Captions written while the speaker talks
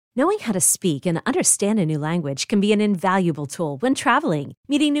Knowing how to speak and understand a new language can be an invaluable tool when traveling,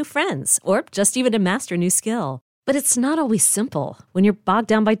 meeting new friends, or just even to master a new skill. But it's not always simple when you're bogged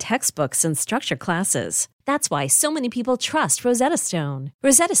down by textbooks and structured classes. That's why so many people trust Rosetta Stone.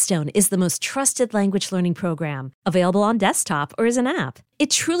 Rosetta Stone is the most trusted language learning program, available on desktop or as an app. It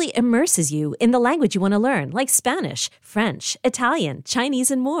truly immerses you in the language you want to learn, like Spanish, French, Italian,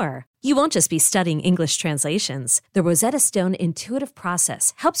 Chinese, and more. You won't just be studying English translations. The Rosetta Stone intuitive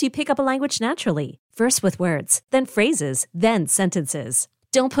process helps you pick up a language naturally, first with words, then phrases, then sentences.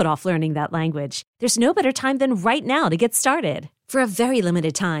 Don't put off learning that language. There's no better time than right now to get started. For a very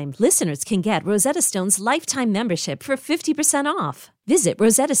limited time, listeners can get Rosetta Stone's lifetime membership for 50% off. Visit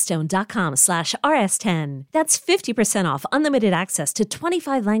rosettastone.com/rs10. That's 50% off unlimited access to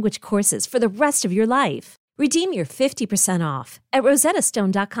 25 language courses for the rest of your life. Redeem your 50% off at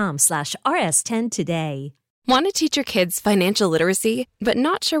rosettastone.com/rs10 today. Want to teach your kids financial literacy, but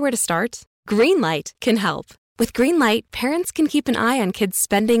not sure where to start? Greenlight can help. With Greenlight, parents can keep an eye on kids'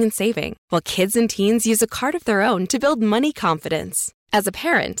 spending and saving, while kids and teens use a card of their own to build money confidence. As a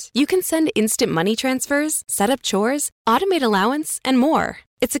parent, you can send instant money transfers, set up chores, automate allowance, and more.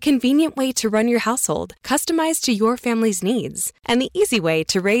 It's a convenient way to run your household, customized to your family's needs, and the easy way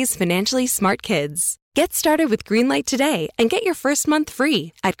to raise financially smart kids. Get started with Greenlight today and get your first month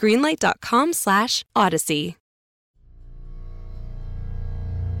free at greenlight.com/Odyssey.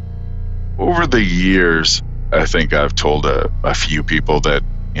 Over the years, I think I've told a few people that,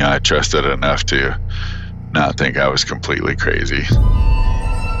 I trusted enough to not think I was completely crazy.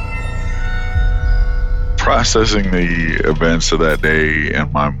 Processing the events of that day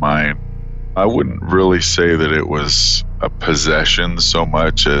in my mind, I wouldn't really say that it was a possession so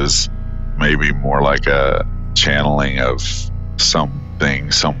much as maybe more like a channeling of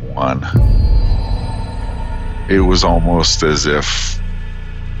something, someone. It was almost as if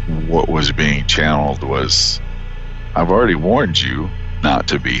what was being channeled was, I've already warned you not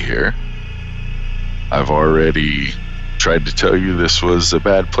to be here. I've already tried to tell you this was a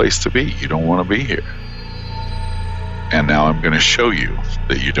bad place to be. You don't want to be here. And now I'm going to show you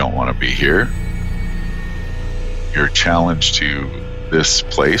that you don't want to be here. Your challenge to this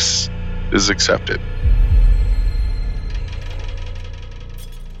place is accepted.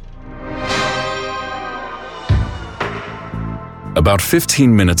 About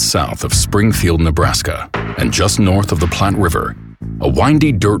 15 minutes south of Springfield, Nebraska, and just north of the Platte River, a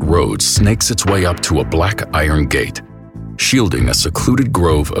windy dirt road snakes its way up to a black iron gate, shielding a secluded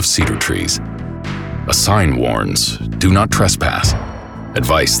grove of cedar trees. A sign warns, "Do not trespass,"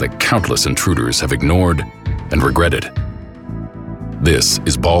 advice that countless intruders have ignored and regretted. This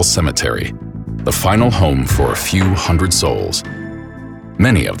is Ball Cemetery, the final home for a few hundred souls.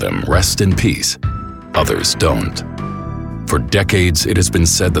 Many of them rest in peace, others don't. For decades, it has been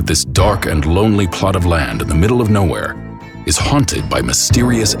said that this dark and lonely plot of land in the middle of nowhere is haunted by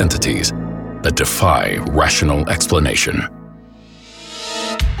mysterious entities that defy rational explanation.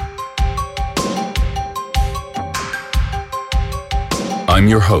 I'm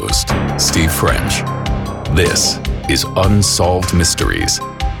your host, Steve French. This is Unsolved Mysteries,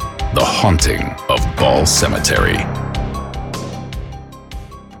 The Haunting of Ball Cemetery.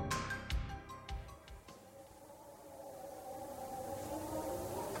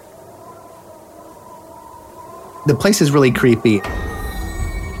 The place is really creepy.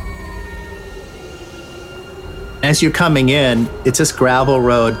 As you're coming in, it's this gravel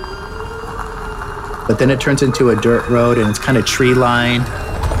road, but then it turns into a dirt road and it's kind of tree lined.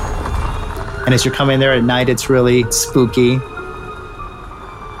 And as you're coming there at night, it's really spooky.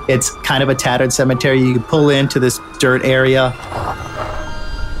 It's kind of a tattered cemetery. You can pull into this dirt area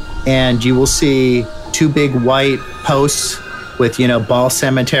and you will see two big white posts with, Ball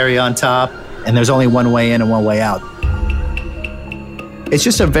Cemetery on top. And there's only one way in and one way out. It's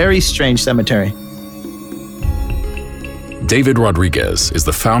just a very strange cemetery. David Rodriguez is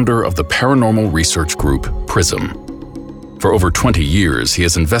the founder of the paranormal research group PRISM. For over 20 years, he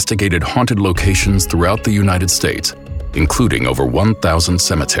has investigated haunted locations throughout the United States, including over 1,000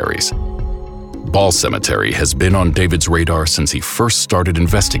 cemeteries. Ball Cemetery has been on David's radar since he first started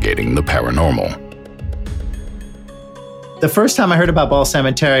investigating the paranormal. The first time I heard about Ball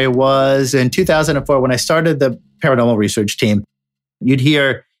Cemetery was in 2004 when I started the paranormal research team. You'd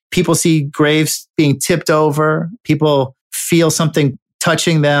hear people see graves being tipped over, people feel something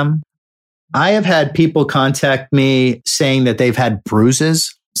touching them. I have had people contact me saying that they've had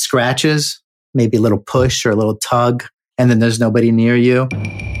bruises, scratches, maybe a little push or a little tug, and then there's nobody near you.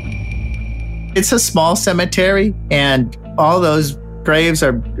 It's a small cemetery, and all those graves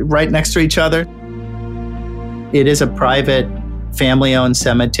are right next to each other. It is a private family-owned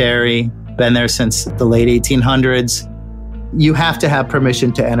cemetery, been there since the late 1800s. You have to have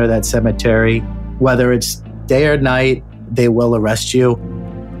permission to enter that cemetery. Whether it's day or night, they will arrest you.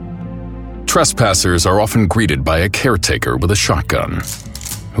 Trespassers are often greeted by a caretaker with a shotgun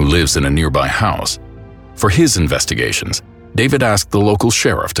who lives in a nearby house. For his investigations, David asked the local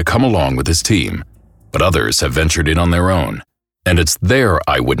sheriff to come along with his team, but others have ventured in on their own. And it's their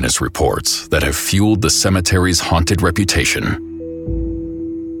eyewitness reports that have fueled the cemetery's haunted reputation.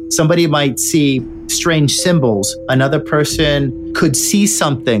 Somebody might see strange symbols. Another person could see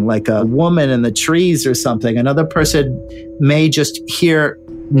something like a woman in the trees or something. Another person may just hear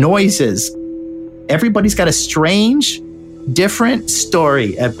noises. Everybody's got a strange, different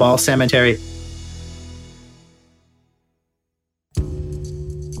story at Ball Cemetery.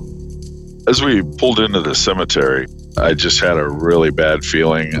 As we pulled into the cemetery, I just had a really bad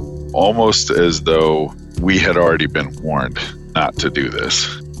feeling, almost as though we had already been warned not to do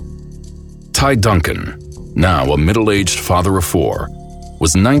this. Ty Duncan, now a middle-aged father of 4,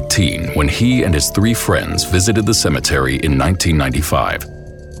 was 19 when he and his 3 friends visited the cemetery in 1995.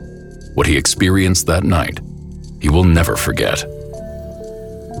 What he experienced that night, he will never forget.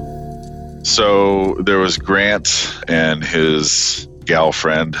 So there was Grant and his gal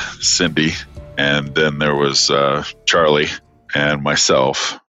friend, Cindy, and then there was Charlie and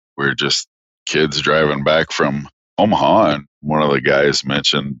myself. We were just kids driving back from Omaha, and one of the guys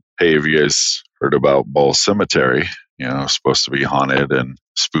mentioned, hey, have you guys heard about Ball Cemetery? You know, it's supposed to be haunted and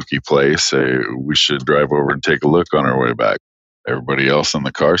spooky place. We should drive over and take a look on our way back. Everybody else in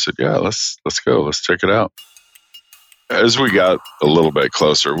the car said, yeah, let's go. Let's check it out. As we got a little bit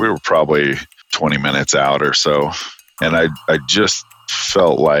closer, we were probably 20 minutes out or so, and I just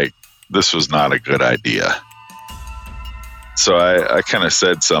felt like this was not a good idea. So I kind of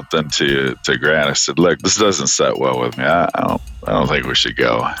said something to Grant. I said, look, this doesn't set well with me. I don't think we should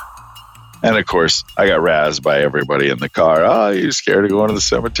go. And of course, I got razzed by everybody in the car. Oh, you scared of going to the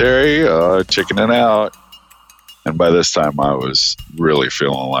cemetery? Chickening out. And by this time, I was really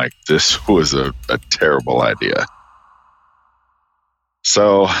feeling like this was a terrible idea.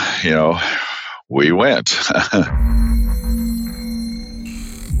 So, we went.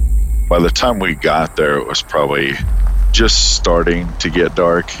 By the time we got there, it was probably just starting to get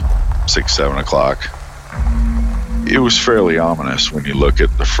dark, 6, 7 o'clock. It was fairly ominous when you look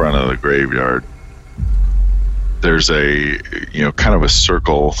at the front of the graveyard. There's a, kind of a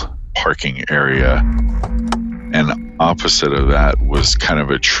circle parking area. And opposite of that was kind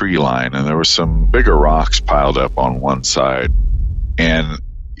of a tree line. And there were some bigger rocks piled up on one side. And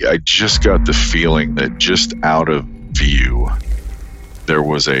I just got the feeling that just out of view, there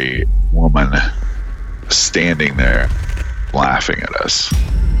was a woman standing there laughing at us.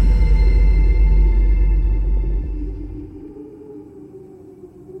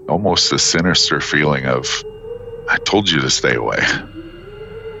 Almost a sinister feeling of, I told you to stay away.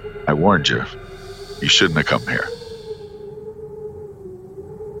 I warned you. You shouldn't have come here.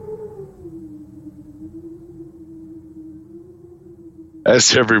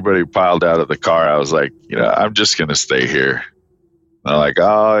 As everybody piled out of the car, I was like, I'm just going to stay here. And they're like,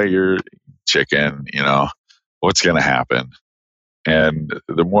 oh, you're chicken, what's going to happen? And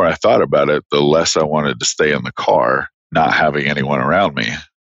the more I thought about it, the less I wanted to stay in the car, not having anyone around me.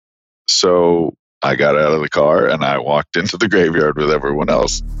 So I got out of the car and I walked into the graveyard with everyone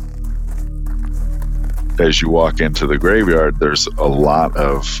else. As you walk into the graveyard, there's a lot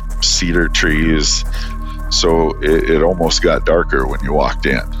of cedar trees. So it almost got darker when you walked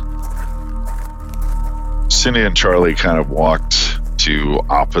in. Cindy and Charlie kind of walked to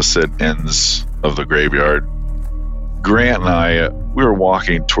opposite ends of the graveyard. Grant and I, we were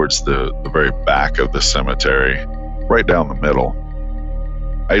walking towards the very back of the cemetery, right down the middle.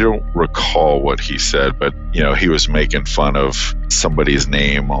 I don't recall what he said, but, he was making fun of somebody's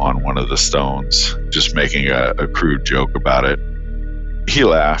name on one of the stones, just making a crude joke about it. He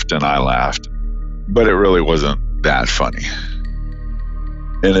laughed and I laughed, but it really wasn't that funny.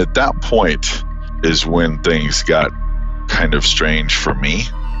 And at that point is when things got kind of strange for me.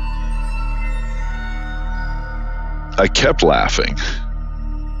 I kept laughing.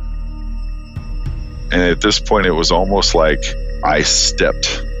 And at this point, it was almost like I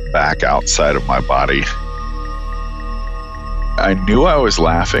stepped back outside of my body. I knew I was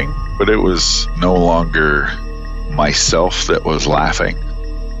laughing, but it was no longer myself that was laughing.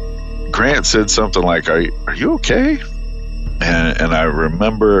 Grant said something like, are you okay? And I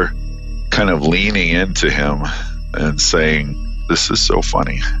remember kind of leaning into him and saying, this is so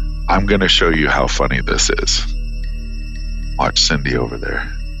funny. I'm going to show you how funny this is. Watch Cindy over there.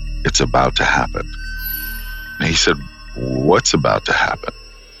 It's about to happen. And he said, what's about to happen?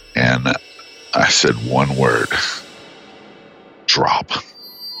 And I said one word, drop.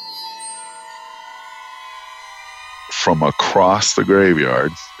 From across the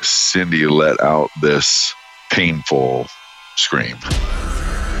graveyard, Cindy let out this painful scream.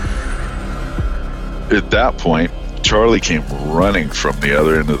 At that point, Charlie came running from the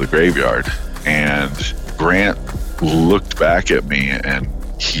other end of the graveyard, and Grant looked back at me, and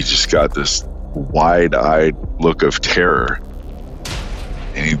he just got this wide-eyed look of terror.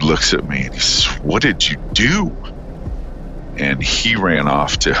 And he looks at me and he says, "What did you do?" And he ran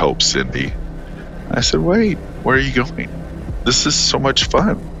off to help Cindy. I said, "Wait, where are you going? This is so much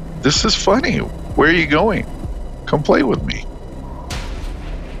fun. This is funny. Where are you going? Come play with me."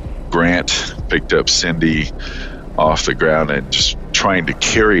 Grant picked up Cindy off the ground and just trying to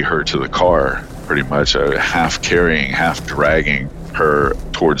carry her to the car, pretty much half carrying, half dragging her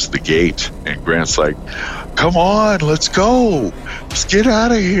towards the gate. And Grant's like, "Come on, let's go. Let's get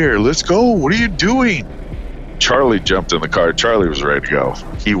out of here. Let's go. What are you doing?" Charlie jumped in the car. Charlie was ready to go.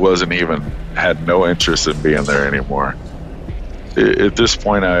 He had no interest in being there anymore. At this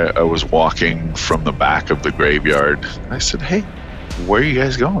point, I was walking from the back of the graveyard. I said, "Hey, where are you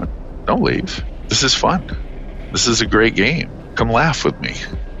guys going? Don't leave. This is fun. This is a great game. Come laugh with me."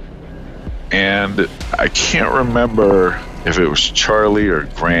 And I can't remember if it was Charlie or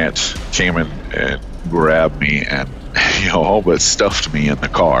Grant came in and grabbed me and, all but stuffed me in the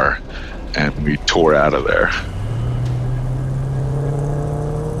car, and we tore out of there.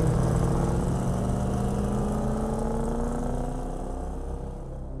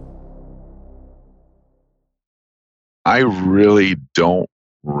 I really don't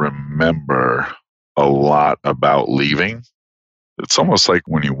remember a lot about leaving. It's almost like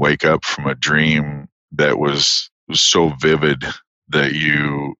when you wake up from a dream that was so vivid that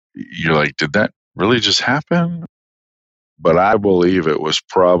you're like, did that really just happen? But I believe it was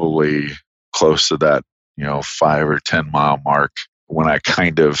probably close to that, 5 or 10 mile mark when I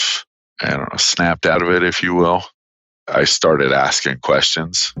kind of, snapped out of it, if you will. I started asking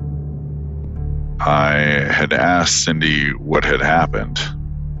questions. I had asked Cindy what had happened.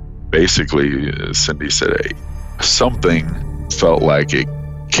 Basically, Cindy said, "Hey, something felt like it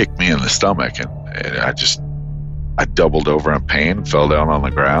kicked me in the stomach, and I doubled over in pain, fell down on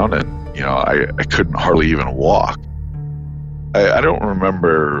the ground, and I couldn't hardly even walk." I don't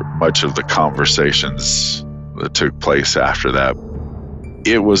remember much of the conversations that took place after that.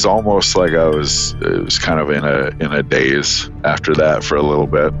 It was almost like it was kind of in a daze after that for a little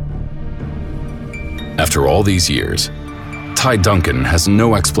bit. After all these years, Ty Duncan has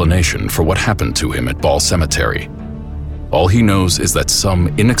no explanation for what happened to him at Ball Cemetery. All he knows is that some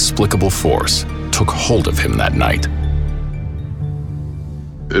inexplicable force took hold of him that night.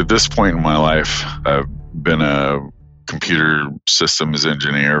 At this point in my life, I've been a computer systems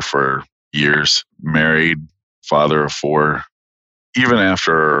engineer for years, married, father of 4. Even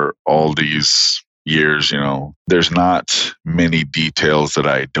after all these years, there's not many details that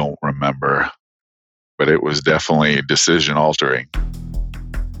I don't remember, but it was definitely decision altering.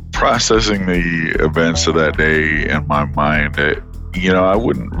 Processing the events of that day in my mind, I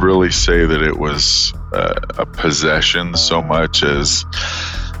wouldn't really say that it was a possession so much as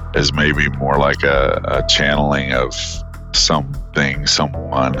maybe more like a channeling of something,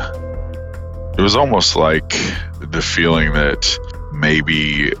 someone. It was almost like the feeling that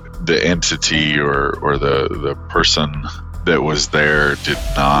maybe the entity or the person that was there did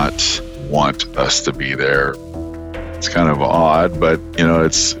not want us to be there. It's kind of odd, but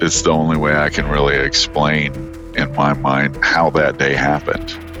it's the only way I can really explain in my mind how that day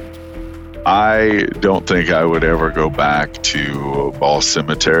happened. I don't think I would ever go back to Ball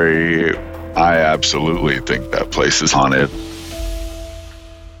Cemetery. I absolutely think that place is haunted.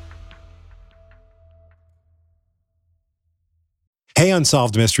 Hey,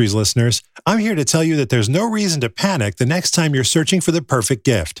 Unsolved Mysteries listeners, I'm here to tell you that there's no reason to panic the next time you're searching for the perfect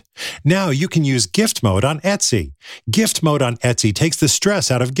gift. Now you can use gift mode on Etsy. Gift mode on Etsy takes the stress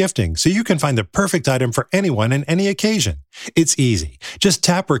out of gifting so you can find the perfect item for anyone and any occasion. It's easy. Just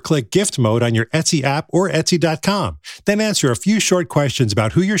tap or click gift mode on your Etsy app or Etsy.com. Then answer a few short questions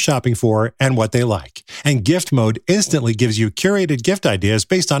about who you're shopping for and what they like. And gift mode instantly gives you curated gift ideas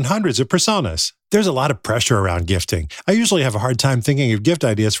based on hundreds of personas. There's a lot of pressure around gifting. I usually have a hard time thinking of gift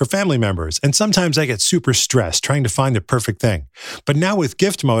ideas for family members, and sometimes I get super stressed trying to find the perfect thing. But now with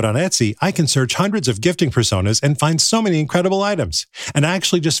gift mode on Etsy, I can search hundreds of gifting personas and find so many incredible items. And I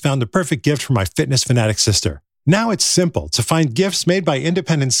actually just found the perfect gift for my fitness fanatic sister. Now it's simple to find gifts made by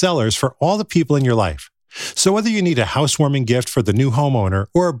independent sellers for all the people in your life. So whether you need a housewarming gift for the new homeowner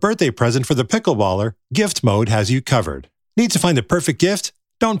or a birthday present for the pickleballer, Gift Mode has you covered. Need to find the perfect gift?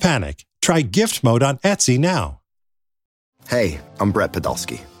 Don't panic. Try Gift Mode on Etsy now. Hey, I'm Brett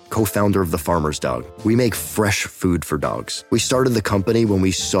Podolsky, co-founder of The Farmer's Dog. We make fresh food for dogs. We started the company when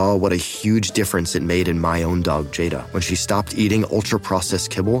we saw what a huge difference it made in my own dog, Jada, when she stopped eating ultra-processed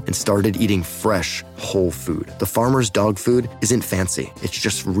kibble and started eating fresh, whole food. The Farmer's Dog food isn't fancy. It's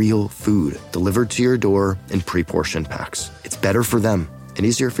just real food delivered to your door in pre-portioned packs. It's better for them and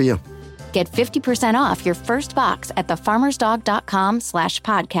easier for you. Get 50% off your first box at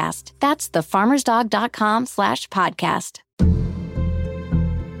thefarmersdog.com/podcast. That's thefarmersdog.com/podcast.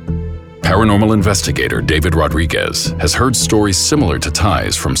 Paranormal investigator David Rodriguez has heard stories similar to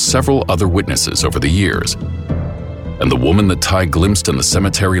Ty's from several other witnesses over the years. And the woman that Ty glimpsed in the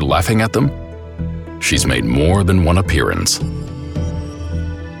cemetery laughing at them? She's made more than one appearance.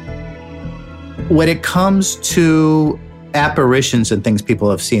 When it comes to apparitions and things people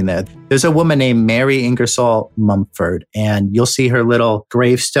have seen there, there's a woman named Mary Ingersoll Mumford, and you'll see her little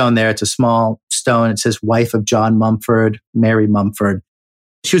gravestone there. It's a small stone. It says wife of John Mumford, Mary Mumford.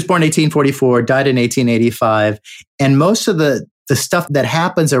 She was born in 1844, died in 1885. And most of the stuff that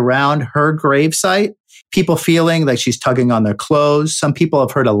happens around her gravesite, people feeling like she's tugging on their clothes. Some people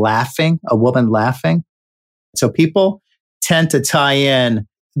have heard a woman laughing. So people tend to tie in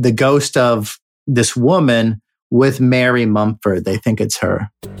the ghost of this woman with Mary Mumford. They think it's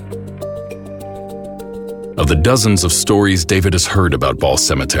her. Of the dozens of stories David has heard about Ball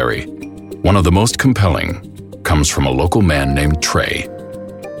Cemetery, one of the most compelling comes from a local man named Trey.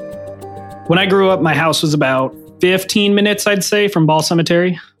 When I grew up, my house was about 15 minutes, I'd say, from Ball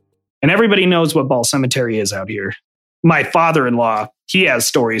Cemetery. And everybody knows what Ball Cemetery is out here. My father-in-law, he has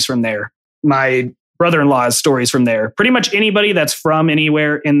stories from there. My brother-in-law has stories from there. Pretty much anybody that's from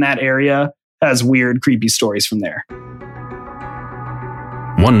anywhere in that area has weird, creepy stories from there.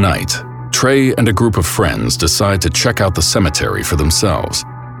 One night, Trey and a group of friends decide to check out the cemetery for themselves,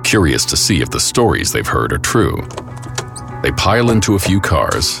 curious to see if the stories they've heard are true. They pile into a few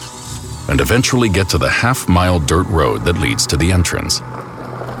cars and eventually get to the half-mile dirt road that leads to the entrance.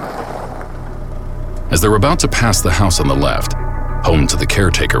 As they're about to pass the house on the left, home to the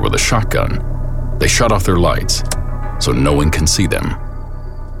caretaker with a shotgun, they shut off their lights so no one can see them.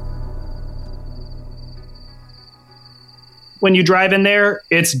 When you drive in there,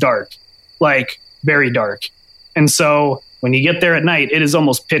 it's dark, like very dark. And so when you get there at night, it is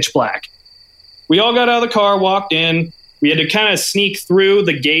almost pitch black. We all got out of the car, walked in. We had to kind of sneak through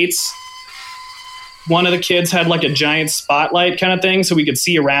the gates. One of the kids had like a giant spotlight kind of thing so we could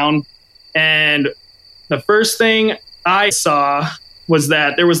see around. And the first thing I saw was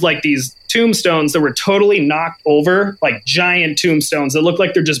that there was like these tombstones that were totally knocked over, like giant tombstones that looked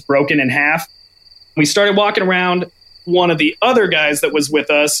like they're just broken in half. We started walking around. One of the other guys that was with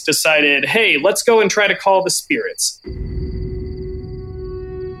us decided, hey, let's go and try to call the spirits.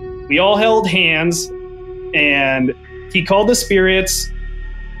 We all held hands and he called the spirits.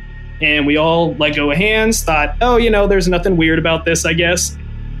 And we all let go of hands, thought, oh, there's nothing weird about this, I guess.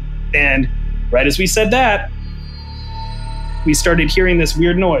 And right as we said that, we started hearing this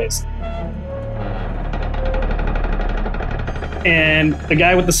weird noise. And the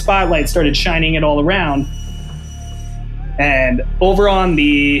guy with the spotlight started shining it all around. And over on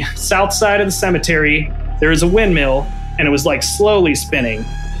the south side of the cemetery, there was a windmill, and it was like slowly spinning.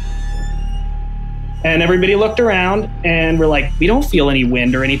 And everybody looked around and we're like, we don't feel any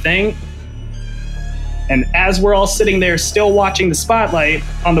wind or anything. And as we're all sitting there still watching the spotlight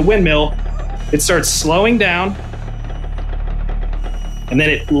on the windmill, it starts slowing down. And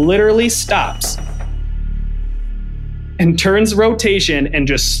then it literally stops and turns rotation and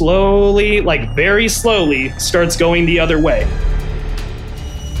just slowly, like very slowly, starts going the other way.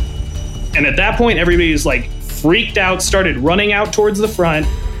 And at that point, everybody was like freaked out, started running out towards the front,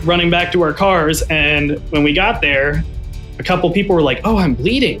 running back to our cars. And when we got there, a couple people were like, oh, I'm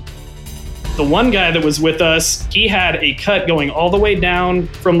bleeding. The one guy that was with us, he had a cut going all the way down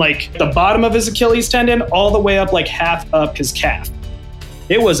from like the bottom of his Achilles tendon all the way up like half up his calf.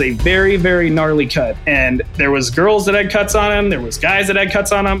 It was a very, very gnarly cut. And there was girls that had cuts on him. There was guys that had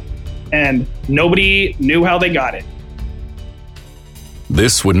cuts on him. And nobody knew how they got it.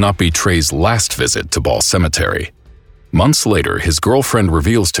 This would not be Trey's last visit to Ball Cemetery. Months later, his girlfriend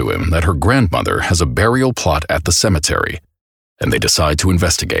reveals to him that her grandmother has a burial plot at the cemetery, and they decide to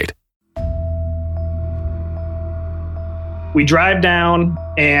investigate. We drive down,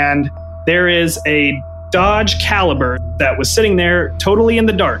 and there is a Dodge Caliber that was sitting there totally in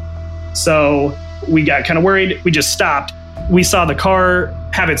the dark. So we got kind of worried. We just stopped. we saw the car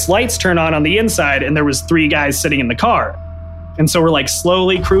have its lights turn on the inside, and there was 3 guys sitting in the car. And so we're like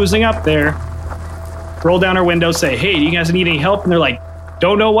slowly cruising up there, roll down our window, say, hey, do you guys need any help? And they're like,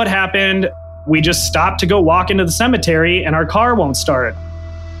 don't know what happened. We just stopped to go walk into the cemetery and our car won't start.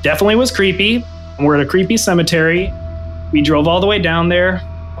 Definitely was creepy. We're at a creepy cemetery. We drove all the way down there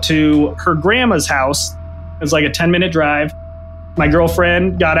to her grandma's house. It was like a 10-minute drive. My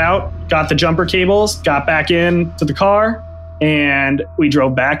girlfriend got out, got the jumper cables, got back into the car, and we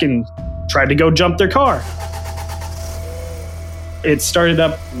drove back and tried to go jump their car. It started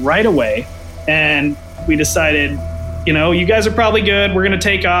up right away, and we decided, you guys are probably good. We're going to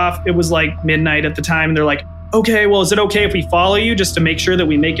take off. It was like midnight at the time, and they're like, okay, well, is it okay if we follow you just to make sure that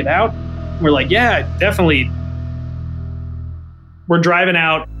we make it out? We're like, yeah, definitely. We're driving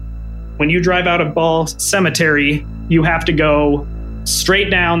out. When you drive out of Ball Cemetery, you have to go straight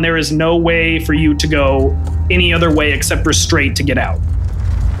down. There is no way for you to go any other way except for straight to get out.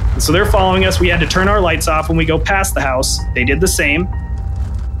 And so they're following us. We had to turn our lights off when we go past the house. They did the same.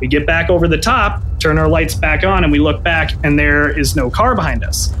 We get back over the top, turn our lights back on, and we look back, and there is no car behind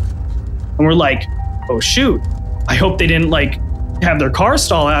us. And we're like, oh, shoot. I hope they didn't have their car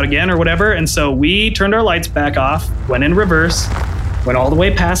stall out again or whatever. And so we turned our lights back off, went in reverse, went all the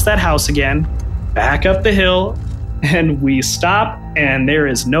way past that house again, back up the hill, and we stop, and there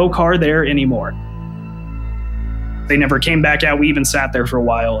is no car there anymore. They never came back out. We even sat there for a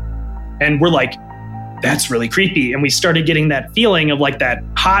while. And we're like, that's really creepy. And we started getting that feeling of that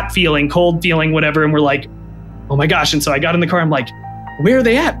hot feeling, cold feeling, whatever. And we're like, oh my gosh. And so I got in the car. I'm like, where are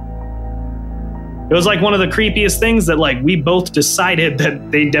they at? It was one of the creepiest things that we both decided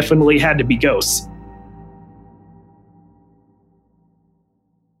that they definitely had to be ghosts.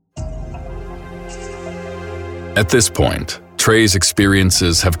 At this point, Trey's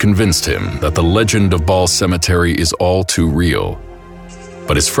experiences have convinced him that the legend of Ball Cemetery is all too real.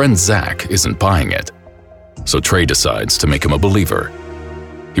 But his friend Zach isn't buying it. So Trey decides to make him a believer.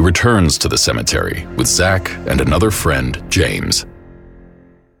 He returns to the cemetery with Zach and another friend, James.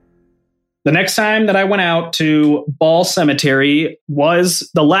 The next time that I went out to Ball Cemetery was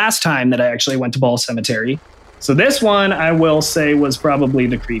the last time that I actually went to Ball Cemetery. So this one, I will say, was probably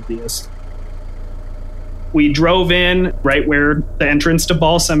the creepiest. We drove in right where the entrance to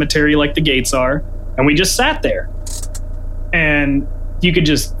Ball Cemetery, the gates are, and we just sat there. And you could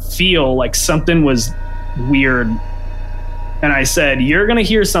just feel something was weird. And I said, you're going to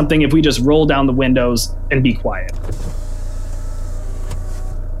hear something if we just roll down the windows and be quiet.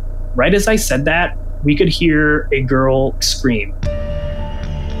 Right as I said that, we could hear a girl scream.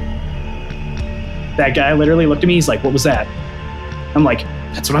 That guy literally looked at me. He's like, what was that? I'm like,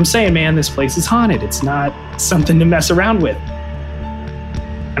 that's what I'm saying, man. This place is haunted. It's not something to mess around with.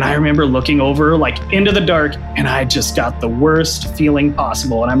 And I remember looking over into the dark, and I just got the worst feeling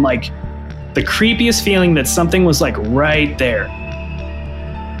possible. And I'm like, the creepiest feeling that something was right there.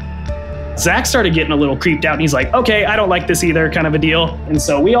 Zach started getting a little creeped out, and he's like, okay, I don't like this either, kind of a deal. And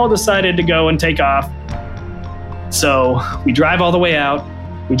so we all decided to go and take off. So we drive all the way out.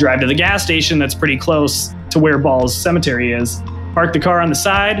 We drive to the gas station that's pretty close to where Ball's Cemetery is. Park the car on the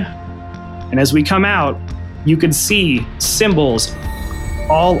side. And as we come out, you could see symbols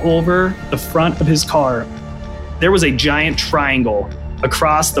all over the front of his car. There was a giant triangle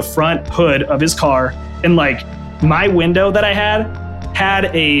across the front hood of his car. And my window that I had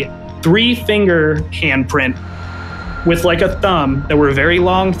a 3-finger handprint with a thumb that were very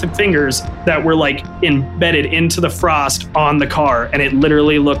long fingers that were embedded into the frost on the car. And it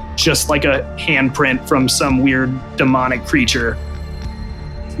literally looked just like a handprint from some weird demonic creature.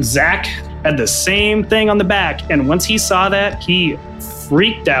 Zach had the same thing on the back. And once he saw that, he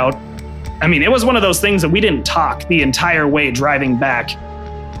freaked out. I mean, it was one of those things that we didn't talk the entire way driving back.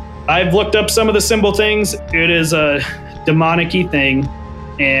 I've looked up some of the symbol things. It is a demonic-y thing.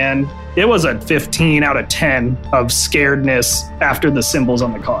 And it was a 15 out of 10 of scaredness after the symbols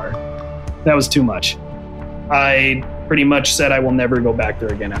on the car. That was too much. I pretty much said I will never go back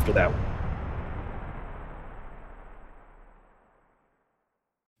there again after that one.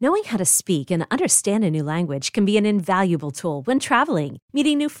 Knowing how to speak and understand a new language can be an invaluable tool when traveling,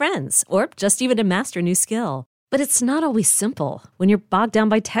 meeting new friends, or just even to master a new skill. But it's not always simple when you're bogged down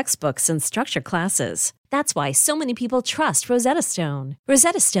by textbooks and structure classes. That's why so many people trust Rosetta Stone.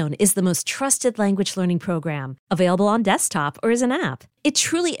 Rosetta Stone is the most trusted language learning program, available on desktop or as an app. It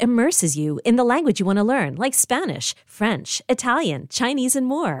truly immerses you in the language you want to learn, like Spanish, French, Italian, Chinese, and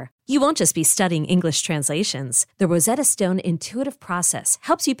more. You won't just be studying English translations. The Rosetta Stone intuitive process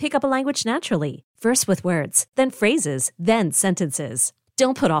helps you pick up a language naturally, first with words, then phrases, then sentences.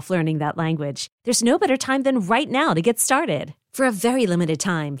 Don't put off learning that language. There's no better time than right now to get started. For a very limited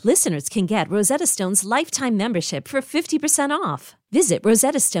time, listeners can get Rosetta Stone's lifetime membership for 50% off. Visit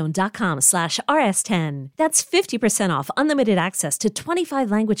rosettastone.com/rs10. That's 50% off unlimited access to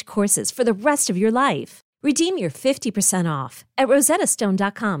 25 language courses for the rest of your life. Redeem your 50% off at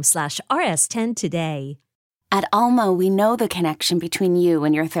rosettastone.com/rs10 today. At Alma, we know the connection between you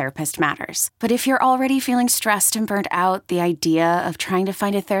and your therapist matters. But if you're already feeling stressed and burnt out, the idea of trying to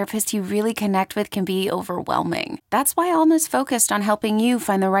find a therapist you really connect with can be overwhelming. That's why Alma's focused on helping you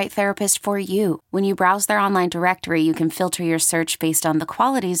find the right therapist for you. When you browse their online directory, you can filter your search based on the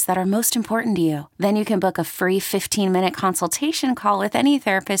qualities that are most important to you. Then you can book a free 15-minute consultation call with any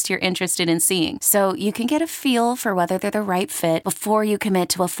therapist you're interested in seeing, so you can get a feel for whether they're the right fit before you commit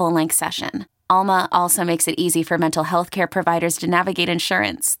to a full-length session. Alma also makes it easy for mental health care providers to navigate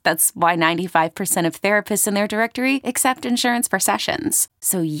insurance. That's why 95% of therapists in their directory accept insurance for sessions,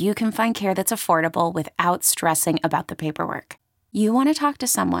 so you can find care that's affordable without stressing about the paperwork. You want to talk to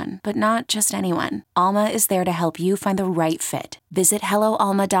someone, but not just anyone. Alma is there to help you find the right fit. Visit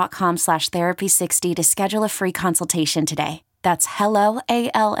helloalma.com/therapy60 to schedule a free consultation today. That's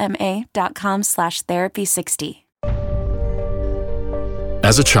helloalma.com/therapy60.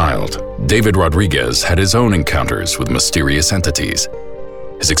 As a child, David Rodriguez had his own encounters with mysterious entities.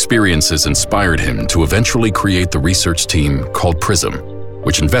 His experiences inspired him to eventually create the research team called PRISM,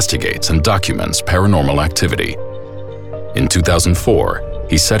 which investigates and documents paranormal activity. In 2004,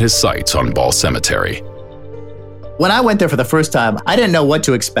 he set his sights on Ball Cemetery. When I went there for the first time, I didn't know what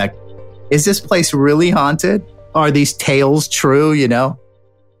to expect. Is this place really haunted? Are these tales true,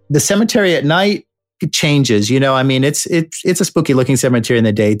 The cemetery at night, it changes, I mean, it's a spooky looking cemetery in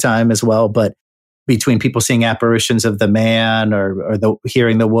the daytime as well, but between people seeing apparitions of the man or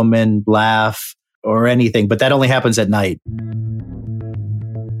hearing the woman laugh or anything, but that only happens at night.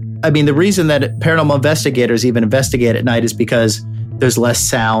 I mean, the reason that paranormal investigators even investigate at night is because there's less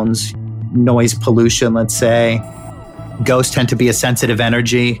sounds, noise pollution, let's say. Ghosts tend to be a sensitive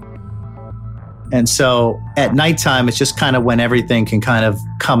energy. And so at nighttime, it's just kind of when everything can kind of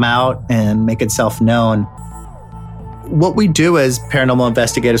come out and make itself known. What we do as paranormal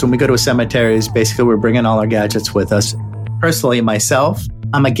investigators when we go to a cemetery is basically we're bringing all our gadgets with us. Personally, myself,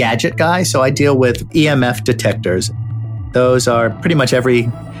 I'm a gadget guy, so I deal with EMF detectors. Those are pretty much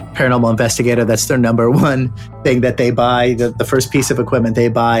every paranormal investigator, that's their number one thing that they buy, the first piece of equipment they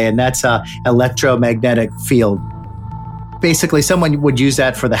buy, and that's an electromagnetic field. Basically, someone would use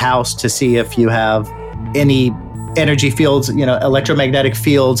that for the house to see if you have any energy fields, electromagnetic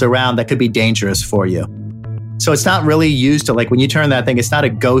fields around that could be dangerous for you. So it's not really used to, when you turn that thing, it's not a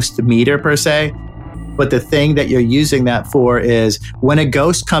ghost meter per se, but the thing that you're using that for is when a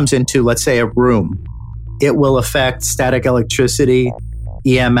ghost comes into, let's say, a room, it will affect static electricity,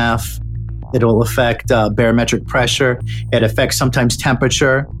 EMF, it will affect barometric pressure, it affects sometimes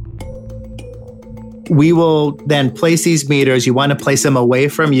temperature. We will then place these meters. You want to place them away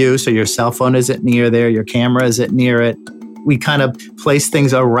from you, so your cell phone isn't near there, your camera isn't near it. We kind of place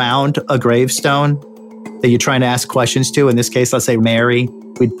things around a gravestone that you're trying to ask questions to. In this case, let's say Mary.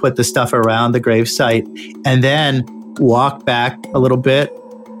 We'd put the stuff around the gravesite and then walk back a little bit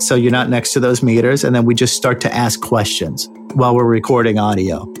so you're not next to those meters. And then we just start to ask questions while we're recording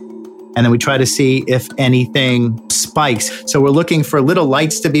audio. And then we try to see if anything spikes. So we're looking for little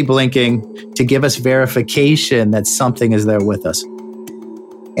lights to be blinking to give us verification that something is there with us.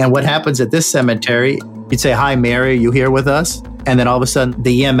 And what happens at this cemetery, you'd say, "Hi, Mary, are you here with us?" And then all of a sudden,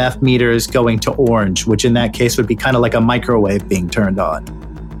 the EMF meter is going to orange, which in that case would be kind of like a microwave being turned on.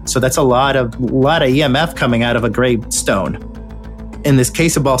 So that's a lot of EMF coming out of a gravestone. In this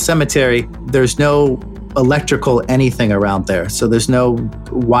case of Ball Cemetery, there's no electrical anything around there. So there's no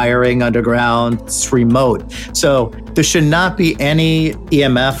wiring underground, it's remote. So there should not be any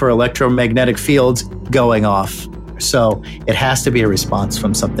EMF or electromagnetic fields going off. So it has to be a response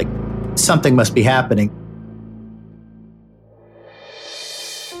from something. Something must be happening.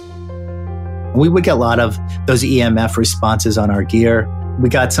 We would get a lot of those EMF responses on our gear. We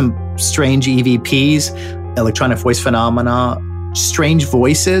got some strange EVPs, electronic voice phenomena, strange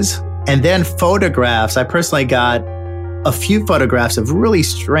voices, and then photographs. I personally got a few photographs of really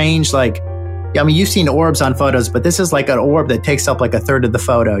strange, you've seen orbs on photos, but this is like an orb that takes up like a third of the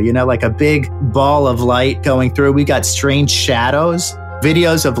photo, like a big ball of light going through. We got strange shadows,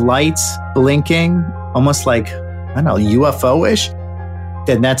 videos of lights blinking, almost like, UFO-ish.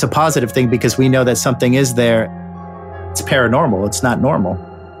 Then that's a positive thing because we know that something is there. It's paranormal. It's not normal.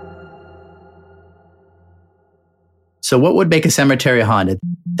 So what would make a cemetery haunted?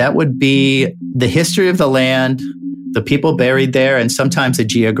 That would be the history of the land, the people buried there, and sometimes a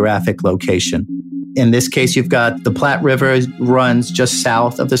geographic location. In this case, you've got the Platte River runs just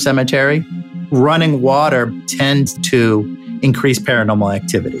south of the cemetery. Running water tends to increase paranormal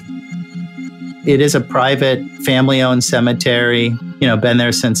activity. It is a private, family-owned cemetery, been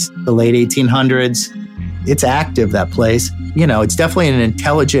there since the late 1800s. It's active, that place. It's definitely an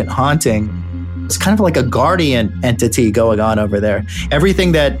intelligent haunting. It's kind of like a guardian entity going on over there.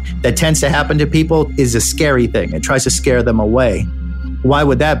 Everything that tends to happen to people is a scary thing. It tries to scare them away. Why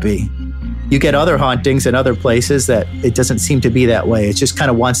would that be? You get other hauntings in other places that it doesn't seem to be that way. It just kind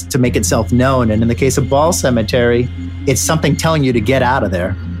of wants to make itself known. And in the case of Ball Cemetery, it's something telling you to get out of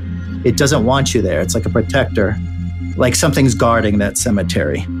there. It doesn't want you there. It's like a protector, like something's guarding that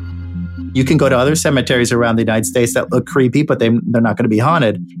cemetery. You can go to other cemeteries around the United States that look creepy, but they're not going to be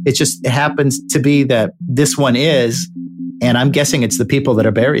haunted. It happens to be that this one is, and I'm guessing it's the people that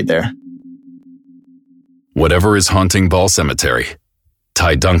are buried there. Whatever is haunting Ball Cemetery,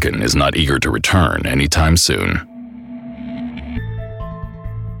 Ty Duncan is not eager to return anytime soon.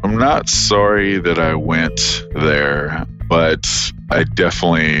 I'm not sorry that I went there, but I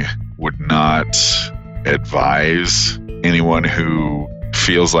definitely would not advise anyone who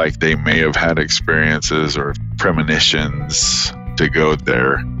feels like they may have had experiences or premonitions to go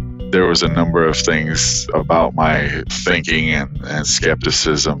there. There was a number of things about my thinking and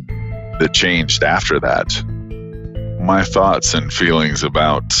skepticism that changed after that. My thoughts and feelings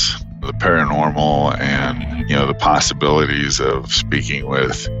about the paranormal and, the possibilities of speaking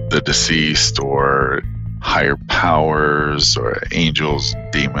with the deceased or higher powers or angels,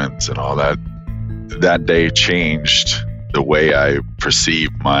 demons, and all that, that day changed the way I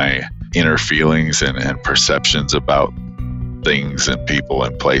perceive my inner feelings and perceptions about things and people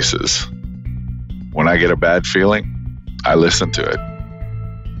and places. When I get a bad feeling, I listen to it.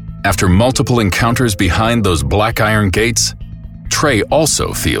 After multiple encounters behind those black iron gates, Trey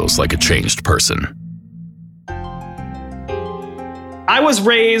also feels like a changed person. I was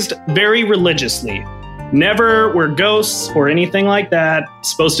raised very religiously. Never were ghosts or anything like that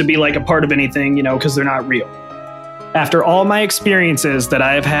supposed to be like a part of anything, because they're not real. After all my experiences that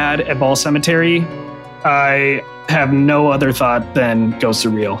I have had at Ball Cemetery, I have no other thought than ghosts are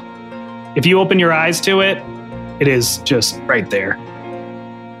real. If you open your eyes to it, it is just right there.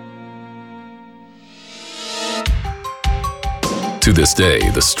 To this day,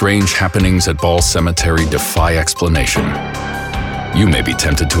 the strange happenings at Ball Cemetery defy explanation. You may be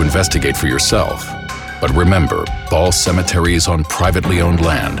tempted to investigate for yourself, but remember, Ball Cemetery is on privately owned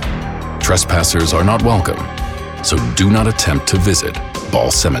land. Trespassers are not welcome, so do not attempt to visit Ball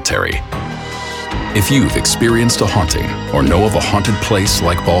Cemetery. If you've experienced a haunting or know of a haunted place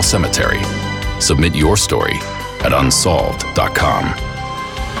like Ball Cemetery, submit your story at unsolved.com.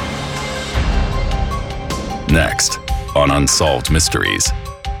 Next on Unsolved Mysteries.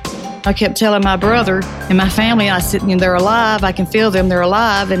 I kept telling my brother and my family, I said, they're alive. I can feel them. They're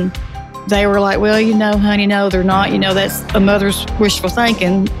alive. And they were like, well, honey, no, they're not. That's a mother's wishful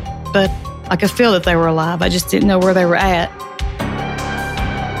thinking. But I could feel that they were alive. I just didn't know where they were at.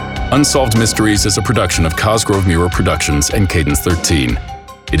 Unsolved Mysteries is a production of Cosgrove Muir Productions and Cadence 13.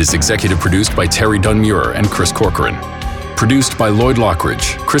 It is executive produced by Terry Dunn-Muir and Chris Corcoran. Produced by Lloyd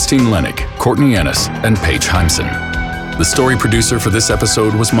Lockridge, Christine Lennick, Courtney Ennis, and Paige Heimson. The story producer for this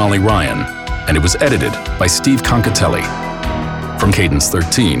episode was Molly Ryan, and it was edited by Steve Concatelli. From Cadence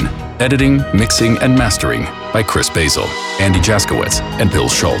 13, editing, mixing, and mastering by Chris Basil, Andy Jaskowitz, and Bill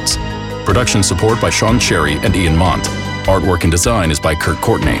Schultz. Production support by Sean Cherry and Ian Mont. Artwork and design is by Kurt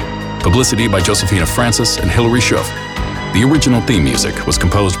Courtney. Publicity by Josephina Francis and Hilary Schuff. The original theme music was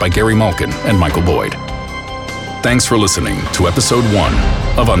composed by Gary Malkin and Michael Boyd. Thanks for listening to Episode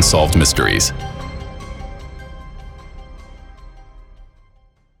 1 of Unsolved Mysteries.